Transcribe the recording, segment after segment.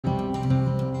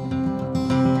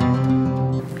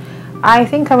I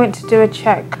think I went to do a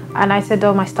check and I said,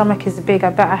 oh, my stomach is big, I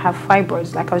bet I have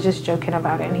fibroids. Like, I was just joking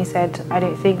about it. And he said, I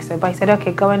don't think so. But I said,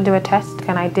 okay, go and do a test.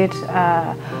 And I did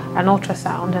an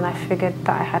ultrasound and I figured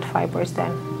that I had fibroids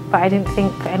then. But I didn't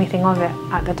think anything of it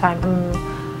at the time.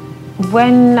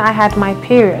 When I had my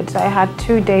periods, I had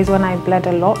 2 days when I bled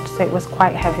a lot, so it was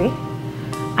quite heavy.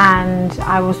 And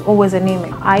I was always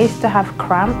anemic. I used to have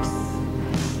cramps.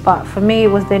 But for me, it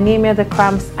was the anemia, the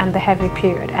cramps, and the heavy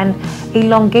period, and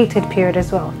elongated period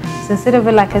as well. So instead of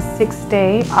like a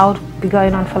 6-day, I would be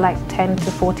going on for like 10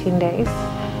 to 14 days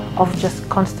of just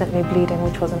constantly bleeding,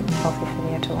 which wasn't healthy for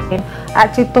me at all. I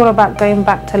actually thought about going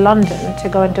back to London to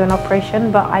go and do an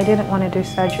operation, but I didn't want to do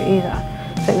surgery either.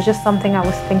 So it was just something I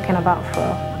was thinking about for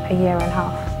a year and a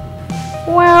half.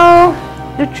 Well,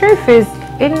 the truth is,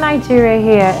 in Nigeria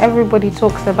here, everybody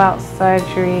talks about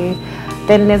surgery.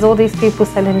 Then there's all these people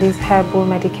selling these herbal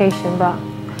medication, but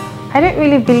I don't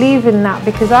really believe in that,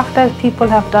 because after people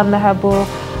have done the herbal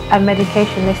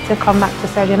medication, they still come back to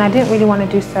surgery, and I didn't really want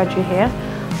to do surgery here.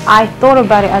 I thought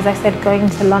about it, as I said, going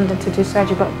to London to do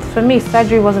surgery, but for me,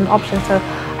 surgery was an option. So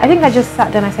I think I just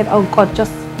sat there and I said, oh God,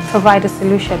 just provide a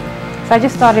solution. So I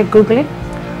just started Googling,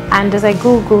 and as I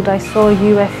Googled, I saw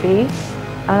UFE.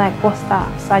 I'm like, what's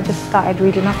that? So I just started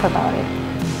reading up about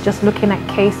it, just looking at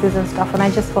cases and stuff, and I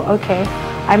just thought, okay.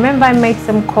 I remember I made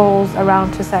some calls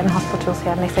around to certain hospitals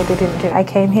here and they said they didn't do it. I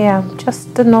came here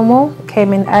just the normal,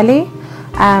 came in early,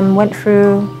 went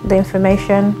through the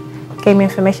information, gave me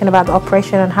information about the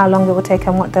operation and how long it will take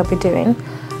and what they'll be doing.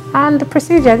 And the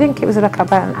procedure, I think it was like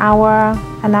about an hour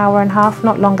and a half,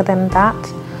 not longer than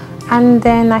that. And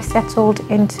then I settled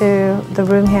into the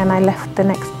room here and I left the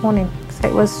next morning. So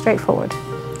it was straightforward.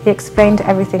 He explained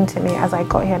everything to me as I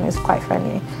got here and it was quite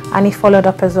friendly. And he followed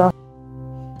up as well.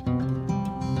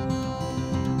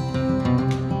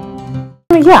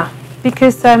 Yeah,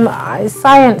 because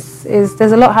science is,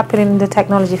 there's a lot happening in the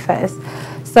technology first.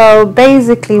 So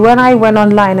basically, when I went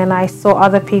online and I saw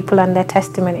other people and their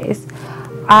testimonies,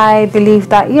 I believed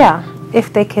that, yeah,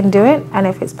 if they can do it and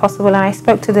if it's possible. And I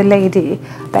spoke to the lady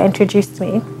that introduced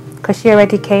me, because she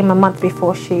already came a month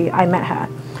before I met her.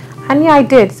 And yeah, I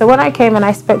did. So when I came and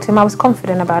I spoke to him, I was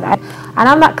confident about it. And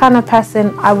I'm that kind of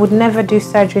person, I would never do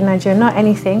surgery in Nigeria, not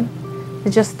anything.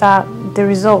 It's just that the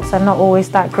results are not always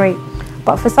that great.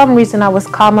 But for some reason, I was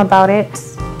calm about it,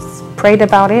 prayed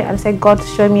about it, and said, God,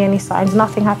 show me any signs.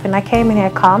 Nothing happened. I came in here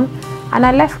calm, and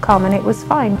I left calm, and it was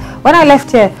fine. When I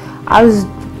left here, I was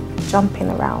jumping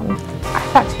around.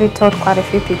 I've actually told quite a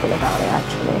few people about it,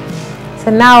 actually.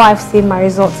 So now I've seen my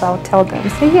results, I'll tell them.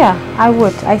 So yeah, I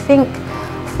would. I think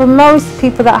for most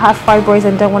people that have fibroids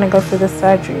and don't want to go through the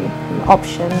surgery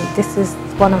option, this is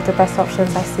one of the best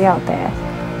options I see out there.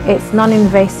 It's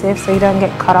non-invasive, so you don't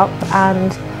get cut up,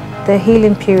 and the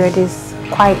healing period is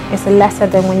lesser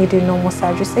than when you do normal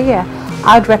surgery. So yeah,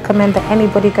 I'd recommend that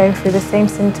anybody going through the same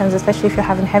symptoms, especially if you're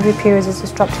having heavy periods that's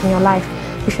disrupting your life,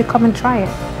 you should come and try it.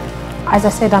 As I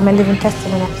said, I'm a living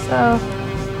testimony. So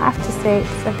I have to say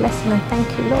it's a blessing and thank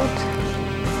you,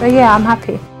 Lord. So yeah, I'm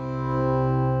happy.